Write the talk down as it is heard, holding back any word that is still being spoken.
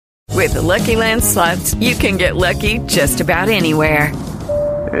With the Lucky Land Slots, you can get lucky just about anywhere.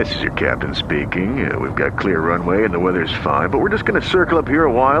 This is your captain speaking. We've got clear runway and the weather's fine, but we're just going to circle up here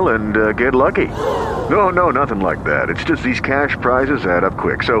a while and get lucky. No, nothing like that. It's just these cash prizes add up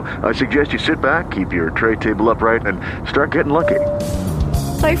quick. So I suggest you sit back, keep your tray table upright, and start getting lucky.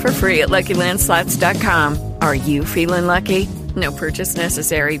 Play for free at LuckyLandSlots.com. Are you feeling lucky? No purchase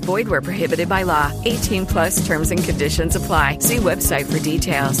necessary. Void where prohibited by law. 18 plus terms and conditions apply. See website for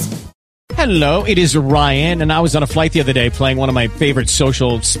details. Hello, it is Ryan, and I was on a flight the other day playing one of my favorite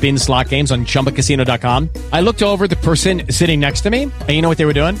social spin slot games on ChumbaCasino.com. I looked over at the person sitting next to me, and you know what they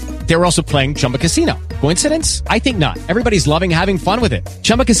were doing? They were also playing Chumba Casino. Coincidence? I think not. Everybody's loving having fun with it.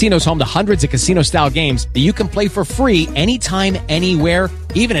 Chumba Casino is home to hundreds of casino-style games that you can play for free anytime, anywhere,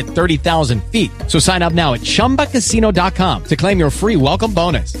 even at 30,000 feet. So sign up now at ChumbaCasino.com to claim your free welcome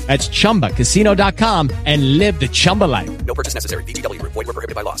bonus. That's ChumbaCasino.com and live the Chumba life. No purchase necessary. VGW. Void where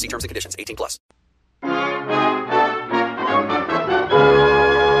prohibited by law. See terms and conditions. 18 plus.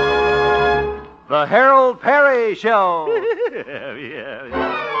 The Harold Peary Show.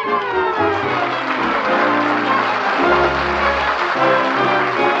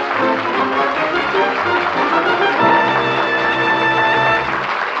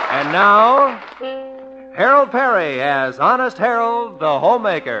 And now, Harold Peary as Honest Harold, the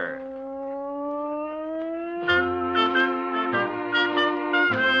homemaker.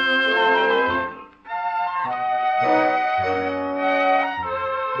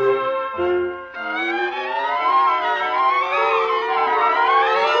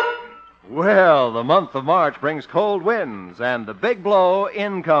 Well, the month of March brings cold winds and the big blow,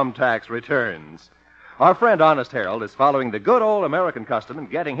 income tax returns. Our friend Honest Harold is following the good old American custom and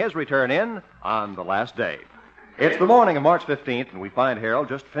getting his return in on the last day. It's the morning of March 15th, and we find Harold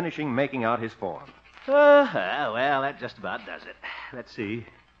just finishing making out his form. Well, that just about does it. Let's see.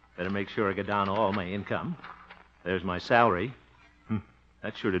 Better make sure I get down all my income. There's my salary.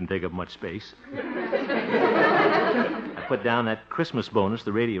 That sure didn't take up much space. I put down that Christmas bonus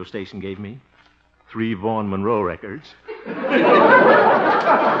the radio station gave me. 3 Vaughn Monroe records.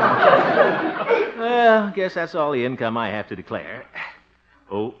 Well, I guess that's all the income I have to declare.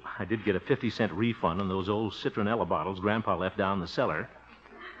 Oh, I did get a 50-cent refund on those old citronella bottles Grandpa left down in the cellar.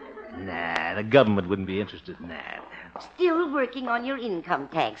 Nah, the government wouldn't be interested in that. Still working on your income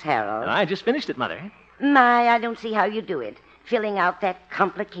tax, Harold. I just finished it, Mother. My, I don't see how you do it. Filling out that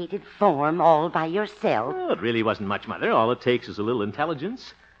complicated form all by yourself. Oh, it really wasn't much, Mother. All it takes is a little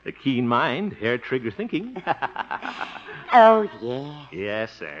intelligence, a keen mind, hair-trigger thinking. Oh, yeah.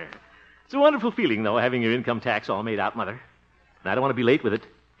 Yes, sir. It's a wonderful feeling, though, having your income tax all made out, Mother. And I don't want to be late with it.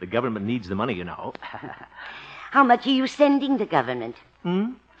 The government needs the money, you know. How much are you sending the government?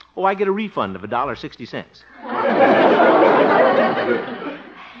 Oh, I get a refund of $1.60.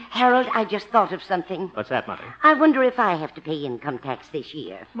 Harold, I just thought of something. What's that, Mother? I wonder if I have to pay income tax this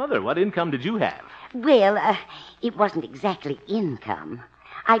year. Mother, what income did you have? Well, it wasn't exactly income.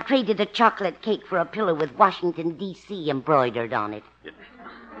 I traded a chocolate cake for a pillow with Washington, D.C. embroidered on it.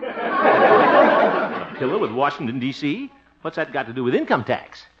 A pillow with Washington, D.C.? What's that got to do with income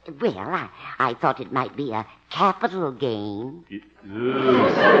tax? Well, I thought it might be a capital gain.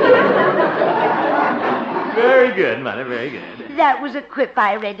 Very good, Mother, very good. That was a quip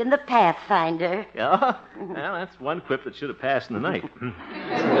I read in the Pathfinder. Yeah? Well, that's one quip that should have passed in the night.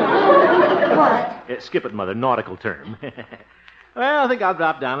 What? Skip it, Mother, nautical term. Well, I think I'll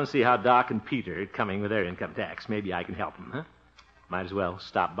drop down and see how Doc and Peter are coming with their income tax. Maybe I can help them, huh? Might as well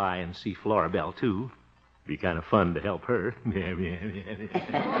stop by and see Florabelle, too. Be kind of fun to help her.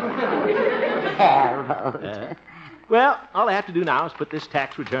 Harold. Well, all I have to do now is put this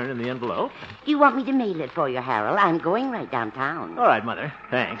tax return in the envelope. Do you want me to mail it for you, Harold? I'm going right downtown. All right, Mother.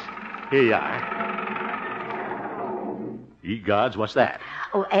 Thanks. Here you are. Ye gods, what's that?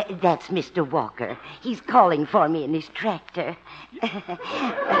 Oh, that's Mr. Walker. He's calling for me in his tractor.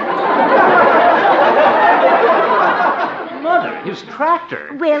 Mother, his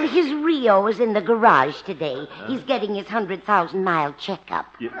tractor? Well, his Rio is in the garage today. He's getting his 100,000-mile checkup.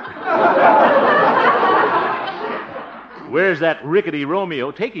 Where's that rickety Romeo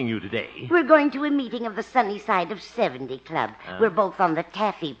taking you today? We're going to a meeting of the Sunny Side of 70 Club. We're both on the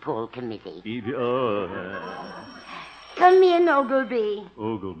Taffy Pull Committee. Come in, Ogilvy.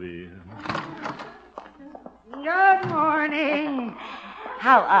 Ogilvy. Good morning.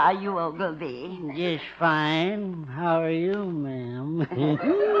 How are you, Ogilvy? Just fine. How are you, ma'am?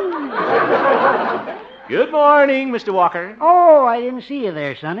 Good morning, Mr. Walker. Oh, I didn't see you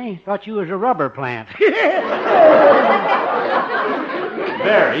there, Sonny. Thought you was a rubber plant.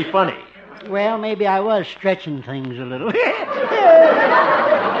 Very funny. Well, maybe I was stretching things a little.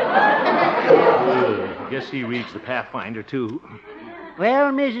 guess he reads the Pathfinder, too.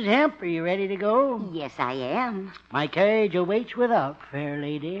 Well, Mrs. Hemp, are you ready to go? Yes, I am. My carriage awaits without, fair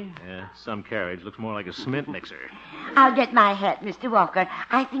lady. Some carriage looks more like a cement mixer. I'll get my hat, Mr. Walker.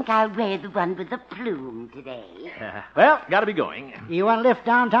 I think I'll wear the one with the plume today. Well, gotta be going. You want to lift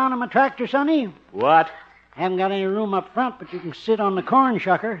downtown on my tractor, Sonny? What? Haven't got any room up front, but you can sit on the corn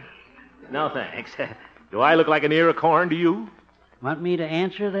shucker. No, thanks. Do I look like an ear of corn to you? Want me to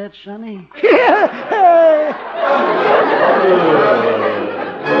answer that, Sonny?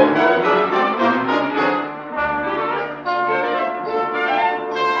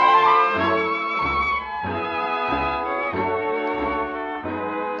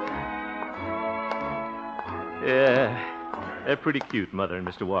 Yeah, they're pretty cute, Mother and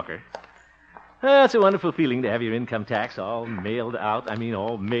Mr. Walker. It's a wonderful feeling to have your income tax all mailed out.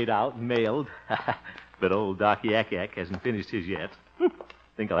 All made out and mailed. But old Doc Yak Yak hasn't finished his yet.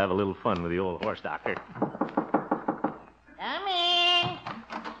 Think I'll have a little fun with the old horse doctor. Come in.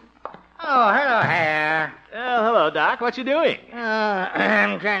 Oh, hello, Hare. Well, hello, Doc. What you doing?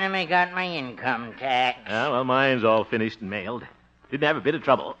 I'm trying to make out my income tax. Well, mine's all finished and mailed. Didn't have a bit of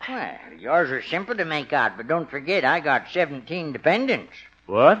trouble. Well, yours are simple to make out, but don't forget I got 17 dependents.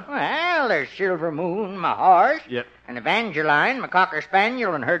 What? Well, there's Silver Moon, my horse. Yep. And Evangeline, my cocker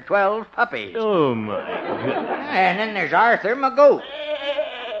spaniel, and her 12 puppies. Oh, my goodness. And then there's Arthur, my goat.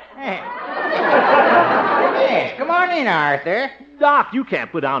 Yes, come on in, Arthur. Doc, you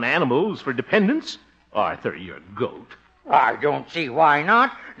can't put down animals for dependents. Arthur, you're a goat. I don't see why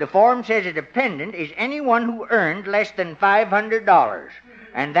not. The form says a dependent is anyone who earned less than $500.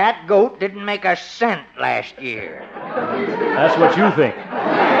 And that goat didn't make a cent last year. That's what you think.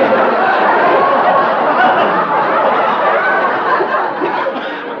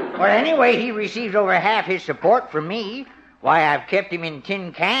 Well, anyway, he receives over half his support from me. Why, I've kept him in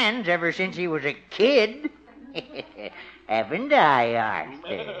tin cans ever since he was a kid. Haven't I,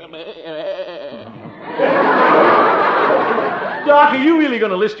 Arthur? Doc, are you really going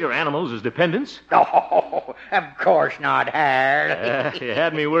to list your animals as dependents? Oh, of course not, Harold. You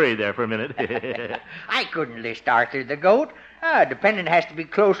had me worried there for a minute. I couldn't list Arthur the goat. A dependent has to be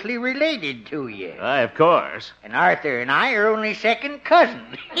closely related to you. Of course. And Arthur and I are only second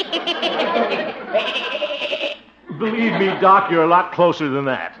cousins. Believe me, Doc, you're a lot closer than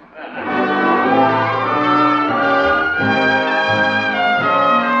that.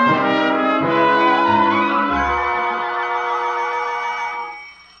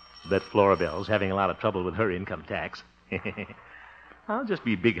 Bet Florabelle's having a lot of trouble with her income tax. I'll just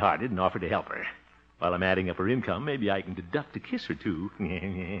be big-hearted and offer to help her. While I'm adding up her income, maybe I can deduct a kiss or two.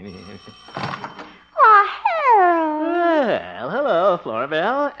 Why, Harold. Well, hello,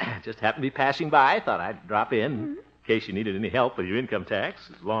 Florabelle. Just happened to be passing by. Thought I'd drop in case you needed any help with your income tax,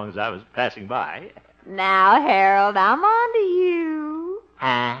 as long as I was passing by. Now, Harold, I'm on to you.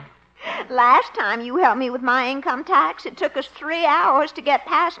 Huh? Last time you helped me with my income tax, it took us 3 hours to get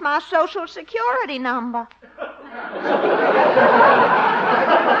past my Social Security number.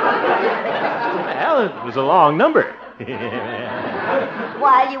 Well, it was a long number.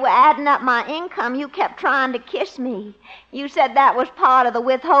 While you were adding up my income, you kept trying to kiss me. You said that was part of the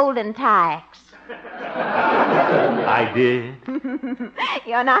withholding tax. I did.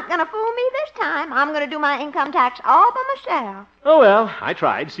 You're not going to fool me this time. I'm going to do my income tax all by myself. Oh, well, I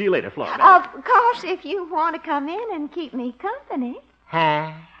tried. See you later, Florabelle. Of course, if you want to come in and keep me company.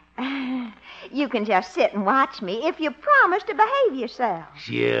 Huh? You can just sit and watch me if you promise to behave yourself.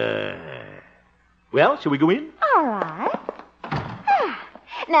 Sure. Well, shall we go in? All right.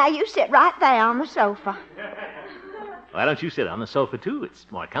 Now, you sit right there on the sofa. Why don't you sit on the sofa, too? It's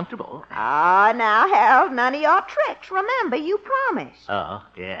more comfortable. Ah, now, Harold, none of your tricks. Remember, you promised. Oh,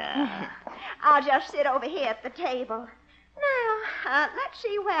 yeah. I'll just sit over here at the table. Now, let's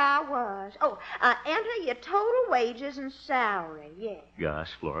see where I was. Oh, enter your total wages and salary, yes.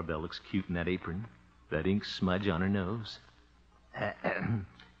 Gosh, Florabelle looks cute in that apron. That ink smudge on her nose.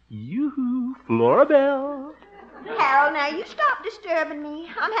 Yoo-hoo, Florabelle. Harold, now you stop disturbing me.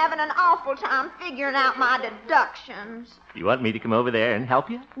 I'm having an awful time figuring out my deductions. You want me to come over there and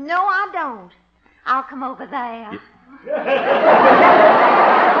help you? No, I don't. I'll come over there.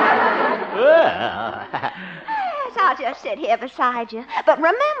 Well. Yes, I'll just sit here beside you. But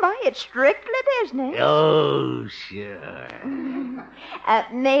remember, it's strictly business. Oh, sure.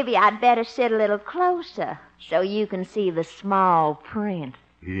 Maybe I'd better sit a little closer so you can see the small print.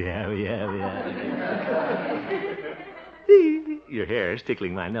 Yeah. Your hair is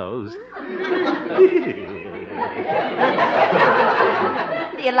tickling my nose.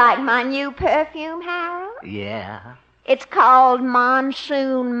 Do you like my new perfume, Harold? Yeah. It's called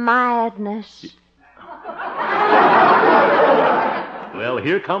Monsoon Madness. Well,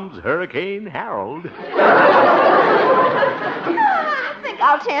 here comes Hurricane Harold. I think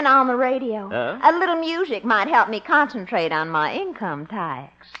I'll turn on the radio. A little music might help me concentrate on my income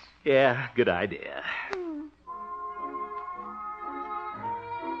tax. Yeah, good idea.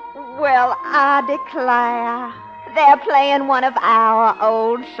 Well, I declare, they're playing one of our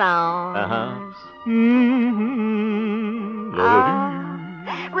old songs.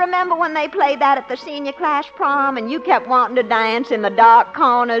 Remember when they played that at the senior class prom and you kept wanting to dance in the dark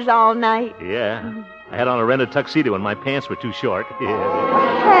corners all night? Yeah. I had on a rented tuxedo and my pants were too short.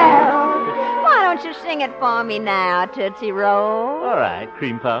 Harold, why don't you sing it for me now, Tootsie Roll? All right,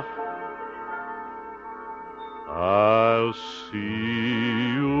 Cream Puff. I'll see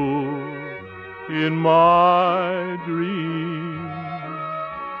you in my dream.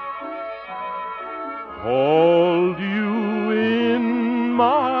 Hold you in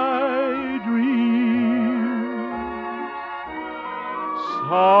my dream.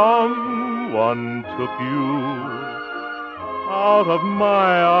 Someone took you out of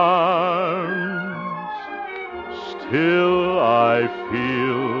my arms. Still I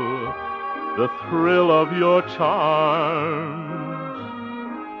feel the thrill of your charms.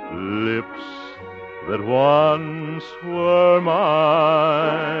 Lips that once were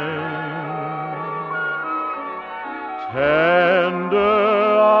mine. Tender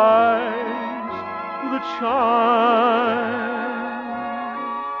eyes that shine.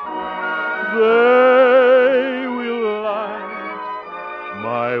 They will light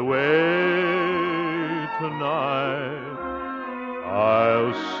my way tonight.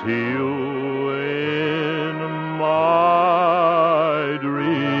 I'll see you in my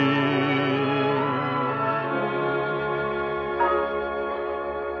dream.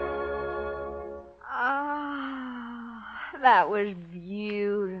 Oh, that was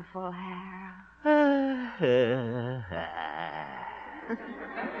beautiful, Harold.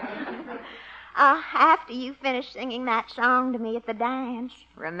 After you finished singing that song to me at the dance,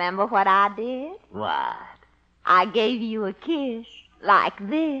 remember what I did? What? I gave you a kiss like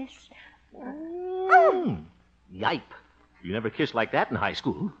this. Yipe. You never kissed like that in high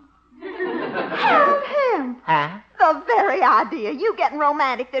school. Harold him. Huh? The very idea. You getting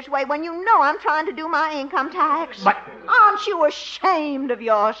romantic this way when you know I'm trying to do my income tax. But... aren't you ashamed of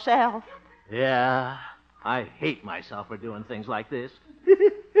yourself? Yeah, I hate myself for doing things like this.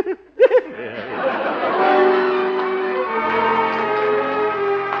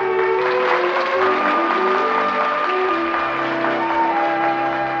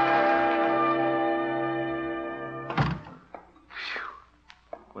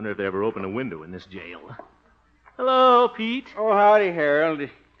 Wonder if they ever open a window in this jail. Hello, Pete. Oh, howdy, Harold.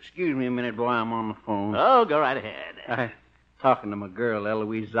 Excuse me a minute, boy. I'm on the phone. Oh, go right ahead. I'm talking to my girl,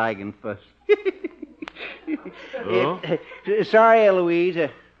 Eloise Zeigenfuss. Oh? Sorry, Eloise.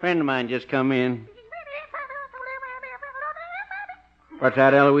 A friend of mine just come in. What's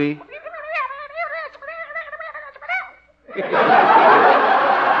that, Eloise?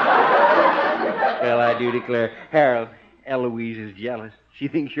 Well, I do declare, Harold, Eloise is jealous. She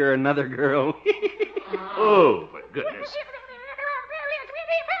thinks you're another girl. Oh, for goodness.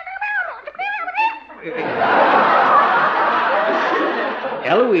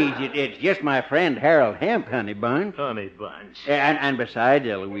 Eloise, it's just my friend Harold Hemp, Honey Bunch. Honey Bunch. And besides,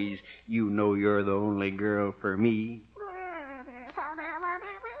 Eloise, you know you're the only girl for me.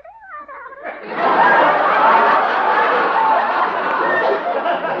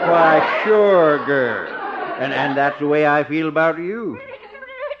 Why, sure, girl. And that's the way I feel about you.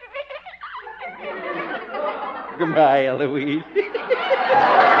 Goodbye, Eloise.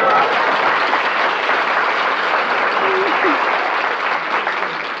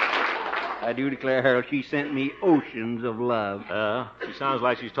 I do declare, Harold, she sent me oceans of love. She sounds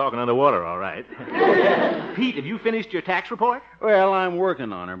like she's talking underwater, all right. Pete, have you finished your tax report? Well, I'm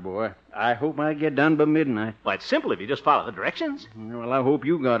working on her, boy. I hope I get done by midnight. Well, it's simple if you just follow the directions. Well, I hope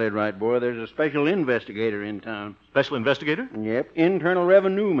you got it right, boy. There's a special investigator in town. Special investigator? Yep, Internal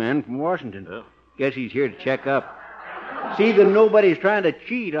Revenue man from Washington. Oh. Guess he's here to check up. See that nobody's trying to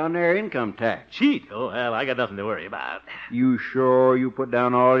cheat on their income tax. Cheat? Oh, well, I got nothing to worry about. You sure you put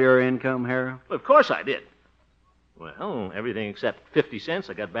down all your income, Harold? Well, of course I did. Well, everything except 50 cents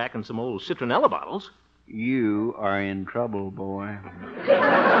I got back in some old citronella bottles. You are in trouble, boy.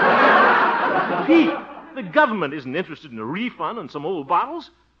 Pete, the government isn't interested in a refund on some old bottles.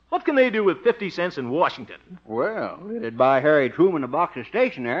 What can they do with 50 cents in Washington? Well, it'd buy Harry Truman a box of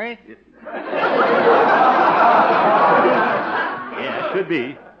stationery. Yeah, it could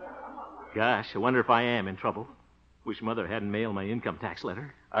be. Gosh, I wonder if I am in trouble. Wish Mother hadn't mailed my income tax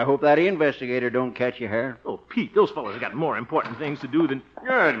letter. I hope that investigator don't catch you, Harold. Oh, Pete, those fellows have got more important things to do than...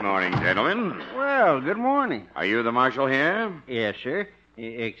 Good morning, gentlemen. Well, good morning. Are you the marshal here? Yes, sir.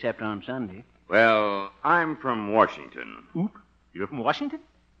 Except on Sunday. Well, I'm from Washington. Oop, you're from Washington?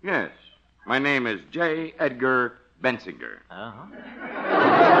 Yes. My name is J. Edgar Bensinger. Uh-huh.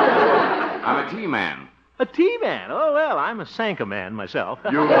 I'm a tea man. A tea man? Oh, well, I'm a Sanka man myself.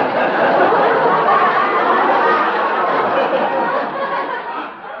 You...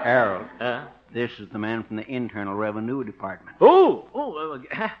 Harold, this is the man from the Internal Revenue Department.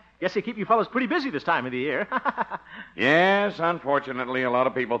 Guess they keep you fellows pretty busy this time of the year. Yes, unfortunately, a lot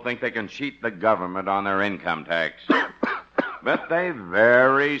of people think they can cheat the government on their income tax. But they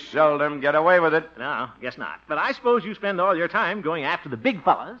very seldom get away with it. No, guess not. But I suppose you spend all your time going after the big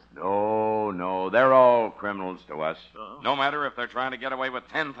fellas. No, they're all criminals to us. Oh. No matter if they're trying to get away with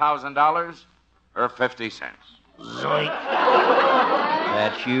 $10,000 or 50 cents. Zoink.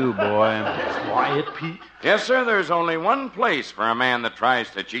 That's you, boy. Quiet, Pete. Yes, sir, there's only one place for a man that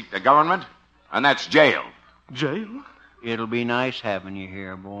tries to cheat the government, and that's jail. Jail? It'll be nice having you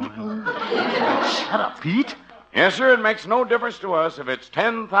here, boy. Shut up, Pete. Yes, sir, it makes no difference to us if it's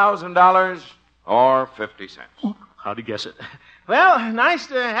 $10,000 or 50 cents. How'd you guess it? Well, nice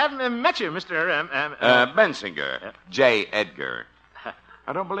to have met you, Mr. Bensinger. J. Edgar.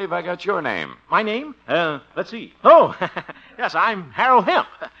 I don't believe I got your name. My name? Let's see. Oh, yes, I'm Harold Hemp.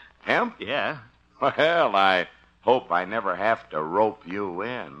 Hemp? Yeah. Well, I hope I never have to rope you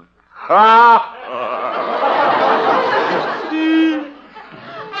in.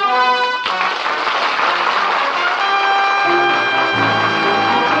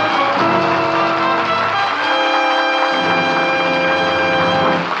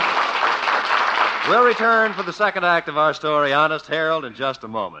 We'll return for the second act of our story, Honest Harold, in just a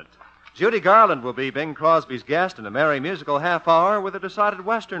moment. Judy Garland will be Bing Crosby's guest in a merry musical half hour with a decided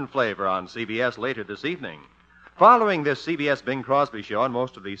Western flavor on CBS later this evening. Following this CBS Bing Crosby show on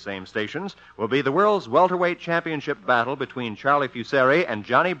most of these same stations will be the world's welterweight championship battle between Charlie Fusari and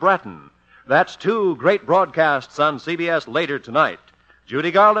Johnny Breton. That's two great broadcasts on CBS later tonight.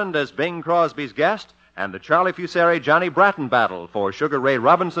 Judy Garland as Bing Crosby's guest, and the Charlie Fusari-Johnny Bratton battle for Sugar Ray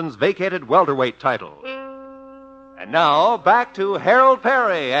Robinson's vacated welterweight title. And now, back to Harold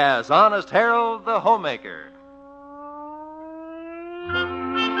Peary as Honest Harold the Homemaker.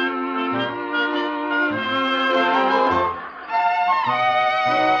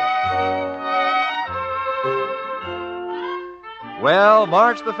 Well,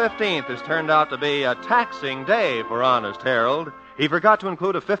 March the 15th has turned out to be a taxing day for Honest Harold. He forgot to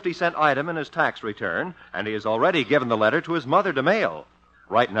include a 50-cent item in his tax return, and he has already given the letter to his mother to mail.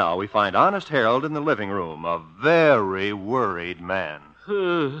 Right now, we find Honest Harold in the living room, a very worried man.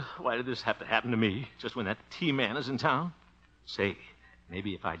 Why did this have to happen to me, just when that tea man is in town? Say,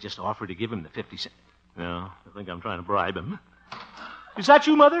 maybe if I just offer to give him the 50 cents. No, I think I'm trying to bribe him. Is that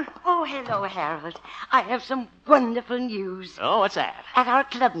you, Mother? Oh, hello, Harold. I have some wonderful news. Oh, what's that? At our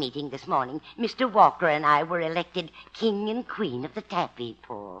club meeting this morning, Mr. Walker and I were elected King and Queen of the Taffy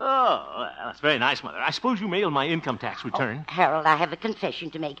Pull. Oh, well, that's very nice, Mother. I suppose you mailed my income tax return. Oh, Harold, I have a confession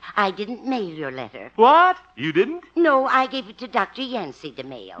to make. I didn't mail your letter. What? You didn't? No, I gave it to Dr. Yancey to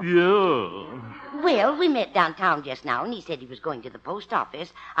mail. Yeah. Well, we met downtown just now, and he said he was going to the post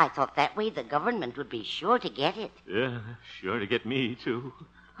office. I thought that way the government would be sure to get it. Yeah, sure to get me, too.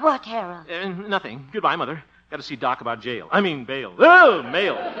 What, Harold? Nothing. Goodbye, Mother. Got to see Doc about jail. I mean, bail. Oh,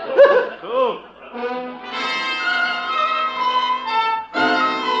 mail. Oh.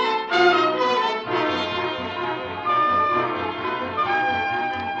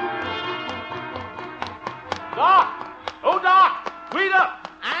 Doc! Oh, Doc! Wait up!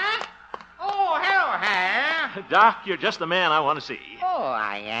 Huh? Oh, hello, Harold. Doc, you're just the man I want to see. Oh,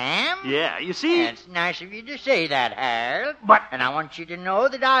 I am? Yeah, you see... It's nice of you to say that, Harold. But... And I want you to know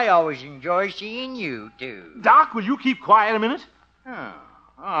that I always enjoy seeing you, too. Doc, will you keep quiet a minute? Oh,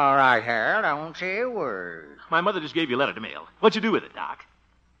 all right, Harold. I won't say a word. My mother just gave you a letter to mail. What'd you do with it, Doc?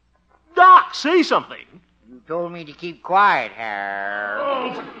 Doc, say something. You told me to keep quiet,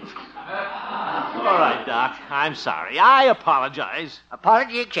 Harold. All right, Doc. I'm sorry. I apologize.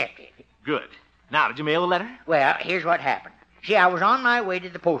 Apology accepted. Good. Now, did you mail the letter? Well, here's what happened. See, I was on my way to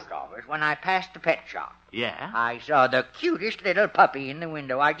the post office when I passed the pet shop. Yeah? I saw the cutest little puppy in the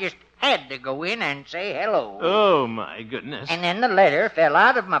window. I just had to go in and say hello. Oh, my goodness. And then the letter fell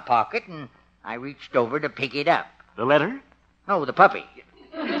out of my pocket, and I reached over to pick it up. The letter? No, the puppy.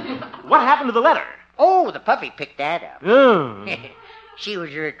 What happened to the letter? Oh, the puppy picked that up. Oh. She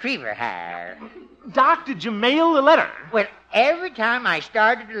was a retriever, Harold. Doc, did you mail the letter? Well, every time I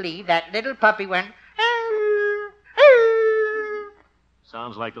started to leave, that little puppy went...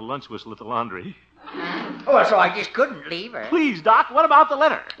 Sounds like the lunch whistle at the laundry. Oh, so I just couldn't leave her. Please, Doc, what about the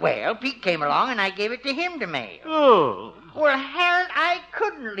letter? Well, Pete came along and I gave it to him to mail. Oh. Well, Harold, I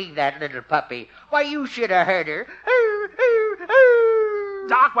couldn't leave that little puppy. Why, you should have heard her.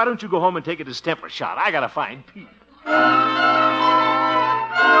 Doc, why don't you go home and take a distemper shot? I gotta find Pete.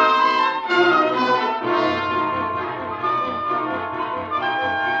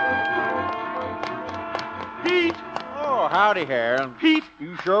 Pete! Oh, howdy, Harold. Pete!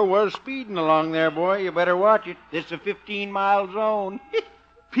 You sure was speeding along there, boy. You better watch it. This is a 15-mile zone.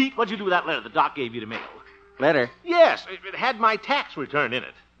 Pete, what'd you do with that letter the Doc gave you to mail? Letter? Yes, it had my tax return in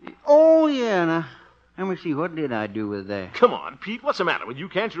it. Oh, yeah. Now, let me see. What did I do with that? Come on, Pete, what's the matter with you?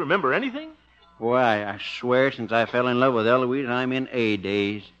 Can't you remember anything? Why, I swear since I fell in love with Eloise, I'm in A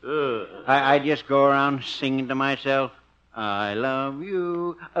days. I just go around singing to myself, I love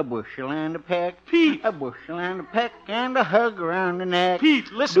you, a bushel and a peck. Pete! A bushel and a peck and a hug around the neck.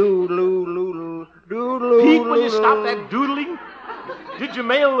 Pete, listen. Doodle-oo, doodle, doodle-oo, Pete, will you stop that doodling? Did you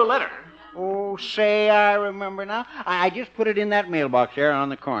mail the letter? Oh, say, I remember now. I just put it in that mailbox there on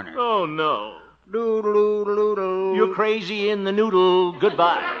the corner. Oh, no. Doodle-oo, doodle. You're crazy in the noodle.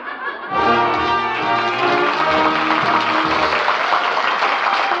 Goodbye.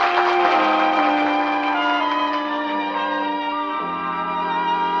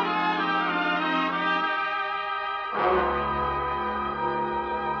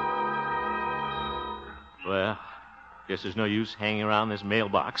 Well, guess there's no use hanging around this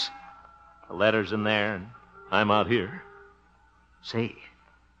mailbox. The letter's in there, and I'm out here. Say,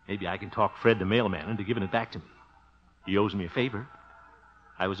 maybe I can talk Fred the mailman into giving it back to me. He owes me a favor.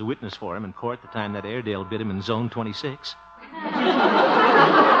 I was a witness for him in court the time that Airedale bit him in Zone 26.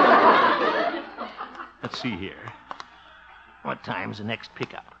 Let's see here. What time's the next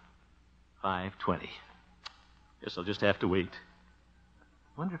pickup? 5:20. Guess I'll just have to wait.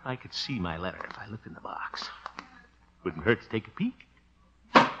 Wonder if I could see my letter if I looked in the box. Wouldn't hurt to take a peek.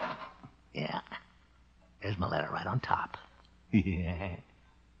 Yeah. There's my letter right on top. Yeah.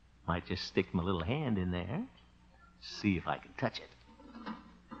 Might just stick my little hand in there. See if I can touch it.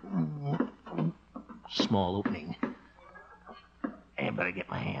 Small opening. I better get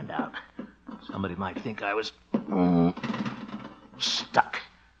my hand out. Somebody might think I was stuck.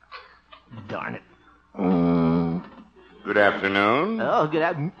 Darn it. Good afternoon. Oh, good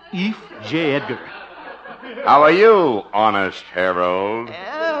afternoon. Eve J. Edgar. How are you, honest Harold?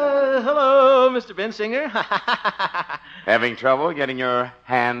 Hello, Mr. Bensinger. Having trouble getting your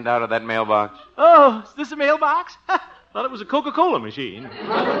hand out of that mailbox? Oh, is this a mailbox? Thought it was a Coca-Cola machine.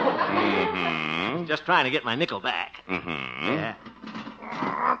 Mm-hmm. Just trying to get my nickel back. Mm-hmm. Yeah.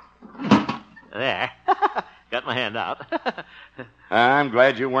 There. Got my hand out. I'm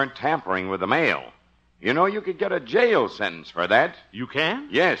glad you weren't tampering with the mail. You know, you could get a jail sentence for that. You can?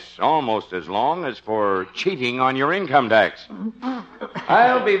 Yes, almost as long as for cheating on your income tax.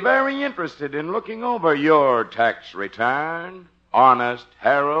 I'll be very interested in looking over your tax return, honest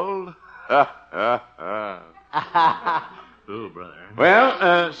Harold. Oh, brother.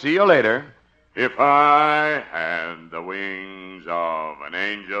 Well, see you later. If I had the wings of an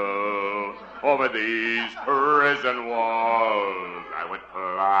angel over these prison walls, I would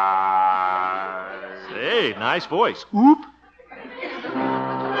fly. Hey, nice voice. Oop.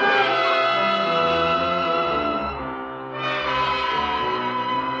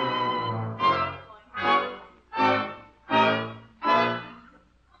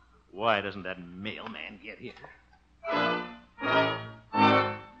 Why doesn't that mailman get here?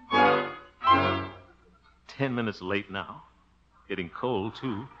 10 minutes late now. Getting cold,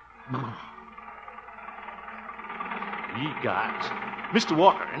 too. He got Mr.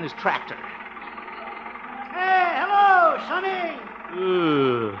 Walker and his tractor. Hey, hello, Sonny.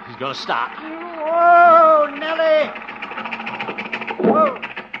 He's gonna stop. Whoa, Nellie. Whoa.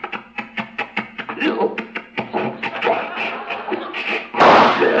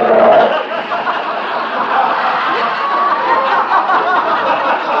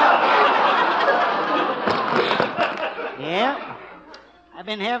 Yeah, I've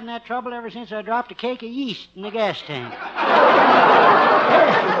been having that trouble ever since I dropped a cake of yeast in the gas tank. Hey,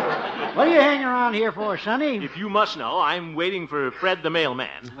 what are you hanging around here for, Sonny? If you must know, I'm waiting for Fred the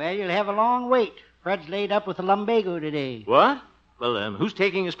mailman. Well, you'll have a long wait. Fred's laid up with a lumbago today. What? Well, who's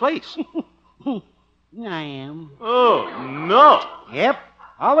taking his place? I am. Oh, no. Yep.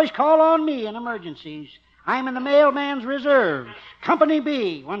 Always call on me in emergencies. I'm in the mailman's reserves. Company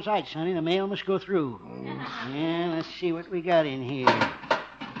B. One side, Sonny. The mail must go through. Yeah, let's see what we got in here.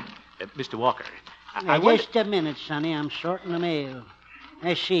 Mr. Walker. Just a minute, Sonny. I'm sorting the mail.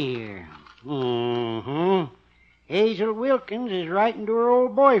 Let's see here. Mm-hmm. Hazel Wilkins is writing to her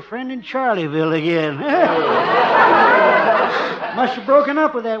old boyfriend in Charlieville again. Must have broken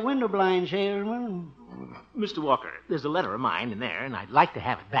up with that window blind salesman. Mr. Walker, there's a letter of mine in there, and I'd like to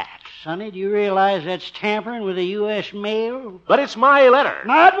have it back. Sonny, do you realize that's tampering with the U.S. mail? But it's my letter.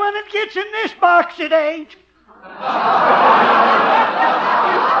 Not when it gets in this box, it ain't.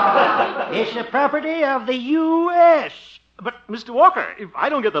 It's the property of the U.S. But, Mr. Walker, if I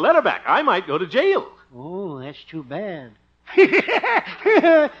don't get the letter back, I might go to jail. Oh, that's too bad.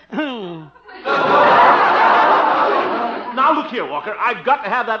 Now, look here, Walker. I've got to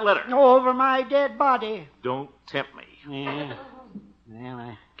have that letter. Over my dead body. Don't tempt me. Yeah. Well,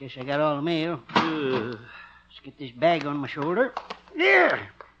 I guess I got all the mail. Let's get this bag on my shoulder. There.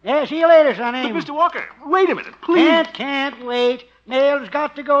 Yeah, see you later, Sonny. But, Mr. Walker, wait a minute, please. Can't wait. Mail's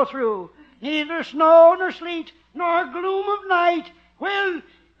got to go through. Neither snow nor sleet nor gloom of night. Well,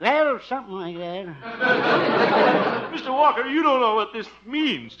 something like that. Mr. Walker, you don't know what this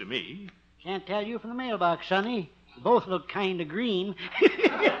means to me. Can't tell you from the mailbox, Sonny. You both look kind of green. The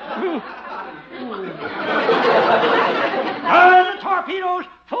torpedoes,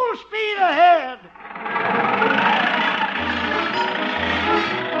 full speed ahead.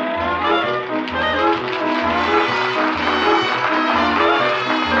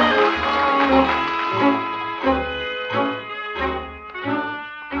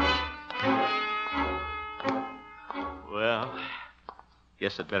 Well,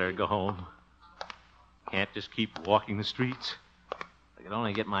 guess I'd better go home. Can't just keep walking the streets. I could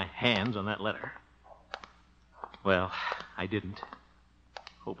only get my hands on that letter. Well, I didn't.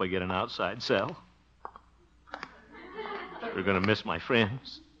 Hope I get an outside cell. We're going to miss my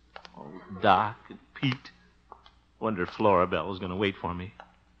friends. Oh, Doc and Pete. Wonder if Flora Bell is going to wait for me.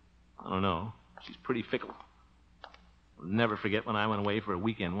 I don't know. She's pretty fickle. I'll never forget when I went away for a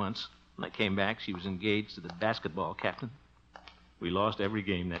weekend once. When I came back, she was engaged to the basketball captain. We lost every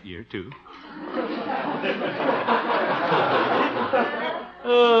game that year, too.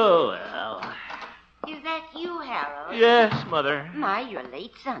 Oh, well. Is that you, Harold? Yes, Mother. My, you're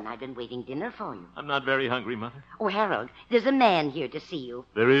late, son. I've been waiting dinner for you. I'm not very hungry, Mother. Oh, Harold, there's a man here to see you.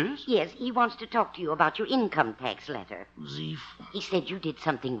 There is? Yes, he wants to talk to you about your income tax letter. Zeef. He said you did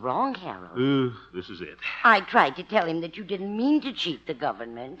something wrong, Harold. This is it. I tried to tell him that you didn't mean to cheat the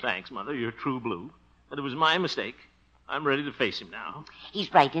government. Thanks, Mother. You're true blue. But it was my mistake. I'm ready to face him now.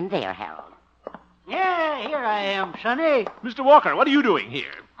 He's right in there, Harold. Yeah, here I am, Sonny. Mr. Walker, what are you doing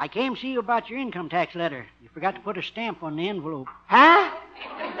here? I came to see you about your income tax letter. You forgot to put a stamp on the envelope. Huh?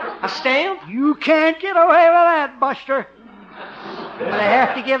 A stamp? You can't get away with that, Buster. But I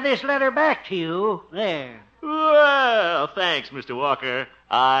have to give this letter back to you. There. Well, thanks, Mr. Walker.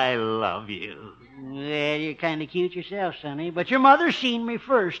 I love you. Well, you're kind of cute yourself, Sonny, but your mother's seen me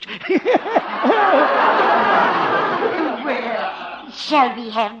first. Well, shall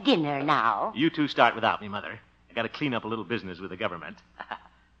we have dinner now? You two start without me, Mother. I got to clean up a little business with the government.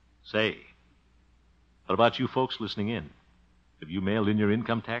 Say, what about you folks listening in? Have you mailed in your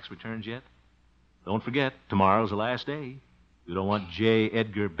income tax returns yet? Don't forget, tomorrow's the last day. You don't want J.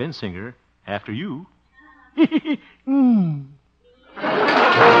 Edgar Bensinger after you.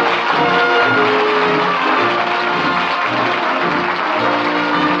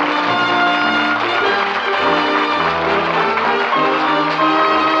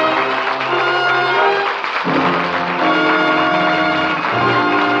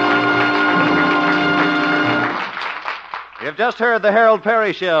 You've just heard the Harold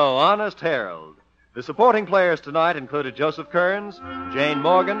Peary Show, Honest Harold. The supporting players tonight included Joseph Kearns, Jane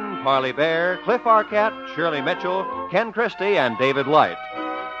Morgan, Parley Bear, Cliff Arquette, Shirley Mitchell, Ken Christie, and David Light.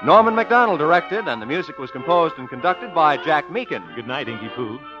 Norman MacDonald directed, and the music was composed and conducted by Jack Meakin. Good night, Inky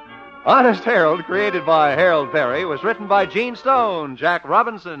Pooh. Honest Harold, created by Harold Peary, was written by Gene Stone, Jack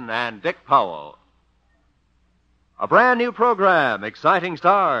Robinson, and Dick Powell. A brand new program, exciting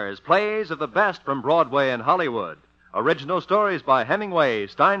stars, plays of the best from Broadway and Hollywood. Original stories by Hemingway,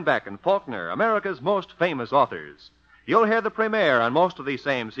 Steinbeck, and Faulkner, America's most famous authors. You'll hear the premiere on most of these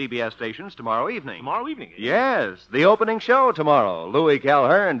same CBS stations tomorrow evening. Tomorrow evening? Yes, the opening show tomorrow. Louis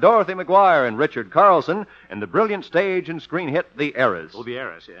Calhern, Dorothy McGuire, and Richard Carlson in the brilliant stage and screen hit The Heiress. Oh, The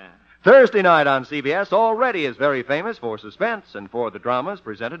Heiress, yeah. Thursday night on CBS already is very famous for suspense and for the dramas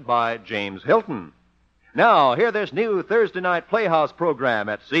presented by James Hilton. Now, hear this new Thursday night Playhouse program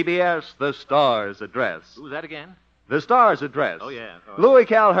at CBS, The Star's Address. Who was that again? The Star's Address. Oh, yeah. Louis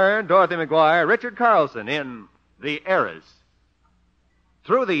Calhern, Dorothy McGuire, Richard Carlson in The Heiress.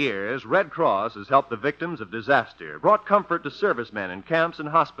 Through the years, Red Cross has helped the victims of disaster, brought comfort to servicemen in camps and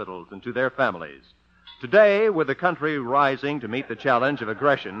hospitals and to their families. Today, with the country rising to meet the challenge of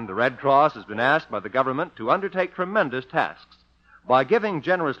aggression, the Red Cross has been asked by the government to undertake tremendous tasks. By giving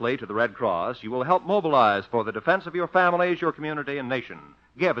generously to the Red Cross, you will help mobilize for the defense of your families, your community, and nation.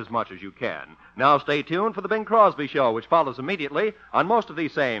 Give as much as you can. Now stay tuned for the Bing Crosby Show, which follows immediately on most of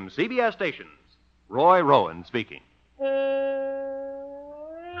these same CBS stations. Roy Rowan speaking. This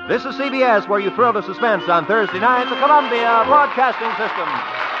is CBS, where you thrill to suspense on Thursday night, the Columbia Broadcasting System.